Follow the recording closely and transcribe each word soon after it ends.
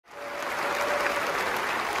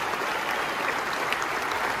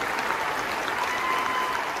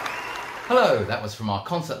Hello, that was from our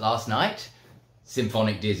concert last night,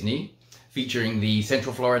 Symphonic Disney, featuring the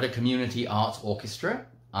Central Florida Community Arts Orchestra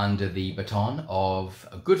under the baton of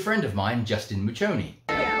a good friend of mine, Justin Muccioni.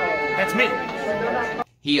 That's me.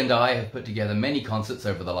 He and I have put together many concerts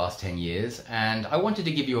over the last 10 years, and I wanted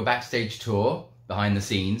to give you a backstage tour behind the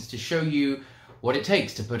scenes to show you what it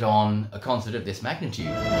takes to put on a concert of this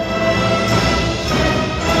magnitude.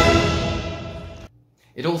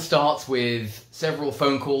 It all starts with several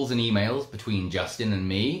phone calls and emails between Justin and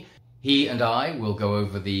me. He and I will go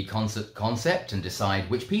over the concert concept and decide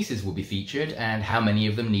which pieces will be featured and how many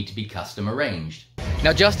of them need to be custom arranged.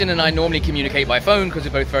 Now, Justin and I normally communicate by phone because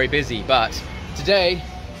we're both very busy, but today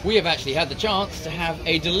we have actually had the chance to have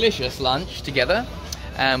a delicious lunch together,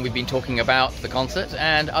 and we've been talking about the concert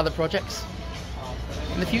and other projects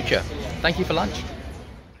in the future. Thank you for lunch.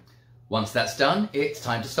 Once that's done, it's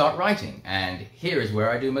time to start writing, and here is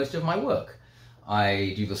where I do most of my work.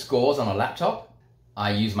 I do the scores on a laptop,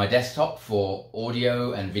 I use my desktop for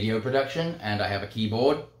audio and video production, and I have a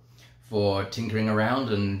keyboard for tinkering around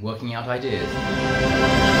and working out ideas.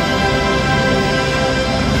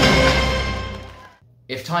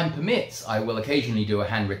 If time permits, I will occasionally do a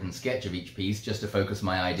handwritten sketch of each piece just to focus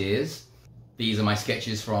my ideas. These are my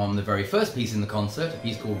sketches from the very first piece in the concert, a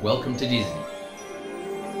piece called Welcome to Disney.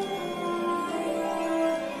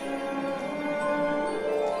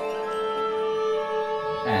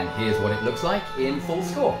 And here's what it looks like in full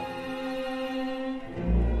score.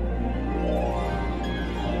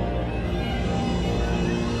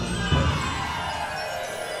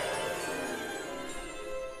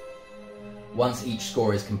 Once each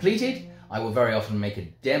score is completed, I will very often make a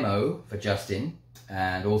demo for Justin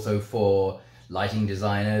and also for lighting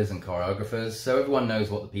designers and choreographers, so everyone knows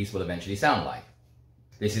what the piece will eventually sound like.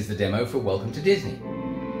 This is the demo for Welcome to Disney.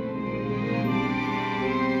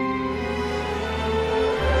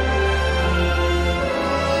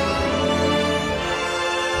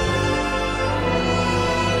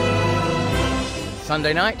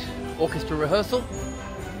 Sunday night, orchestra rehearsal.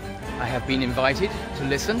 I have been invited to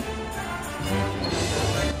listen.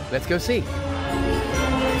 Let's go see.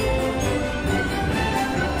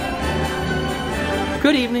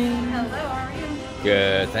 Good evening. Hello, how are you?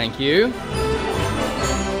 Good, thank you.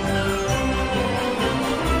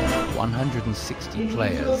 160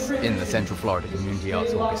 players in the Central Florida Community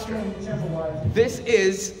Arts Orchestra. This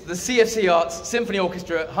is the CFCArts Symphony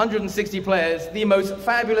Orchestra, 160 players, the most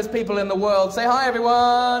fabulous people in the world. Say hi,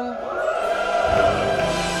 everyone!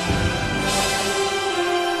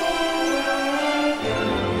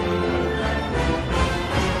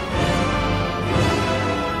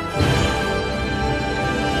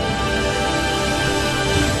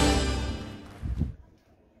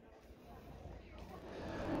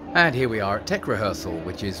 And here we are at tech rehearsal,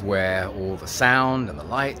 which is where all the sound and the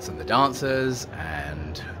lights and the dancers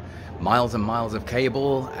and miles of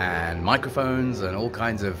cable and microphones and all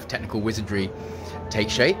kinds of technical wizardry take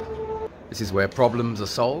shape. This is where problems are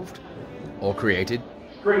solved or created.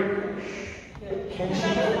 Great.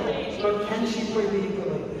 Can she play the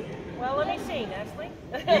ukulele? Well, let me see, Nestle.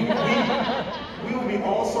 We will be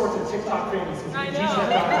all sorts of TikTok famous. I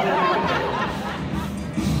know.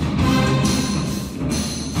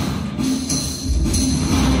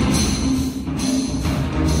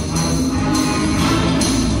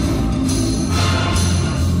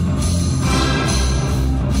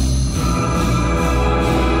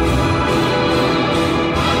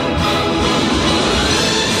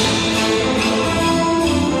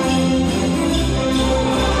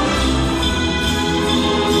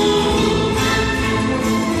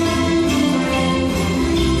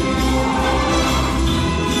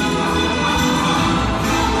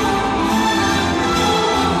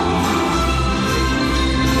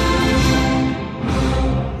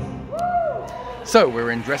 So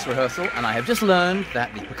we're in dress rehearsal, and I have just learned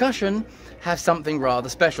that the percussion has something rather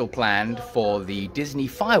special planned for the Disney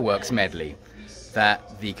fireworks medley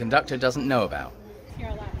that the conductor doesn't know about. You're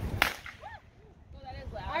loud. Well, that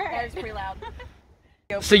is loud. That is pretty loud.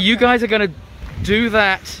 So you guys are going to do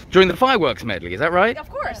that during the fireworks medley, is that right? Of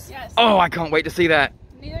course. Yes. Oh, I can't wait to see that.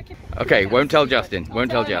 Neither can. Okay, won't tell Justin.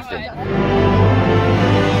 Won't tell Justin.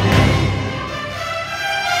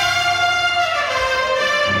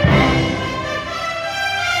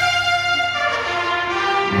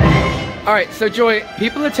 Alright, so Joy,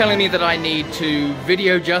 people are telling me that I need to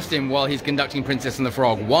video Justin while he's conducting Princess and the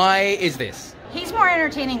Frog. Why is this? He's more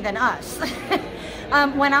entertaining than us.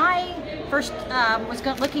 When I first was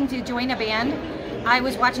looking to join a band, I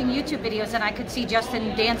was watching YouTube videos and I could see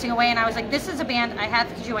Justin dancing away, and I was like, this is a band I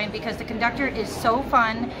have to join because the conductor is so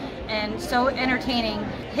fun and so entertaining.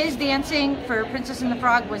 His dancing for Princess and the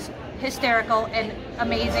Frog was hysterical and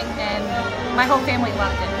amazing, and my whole family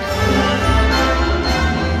loved it.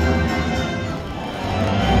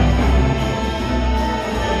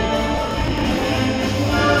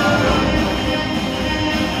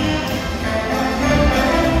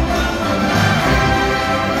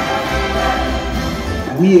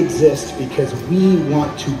 We exist because we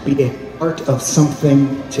want to be a part of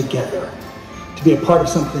something together, to be a part of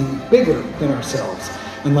something bigger than ourselves.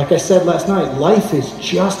 And like I said last night, life is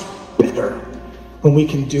just better when we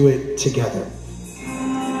can do it together.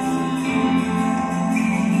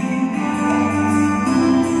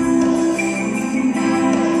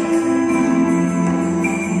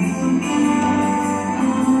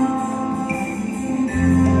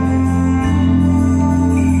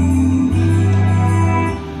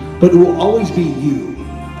 But it will always be you,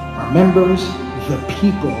 our members, the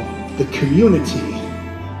people, the community,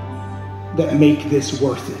 that make this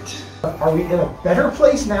worth it. Are we in a better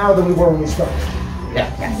place now than we were when we started?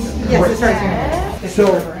 Yeah. Yes. So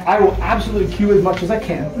I will absolutely cue as much as I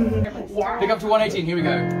can. Pick up to 118, here we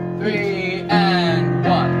go. 3 and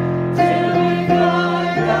 1.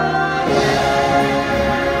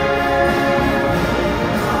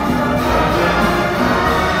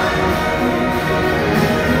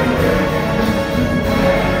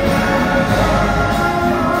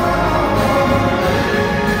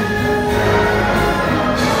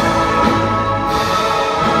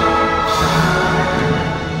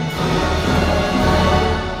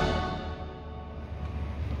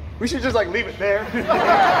 We should just like leave it there.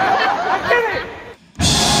 I get it!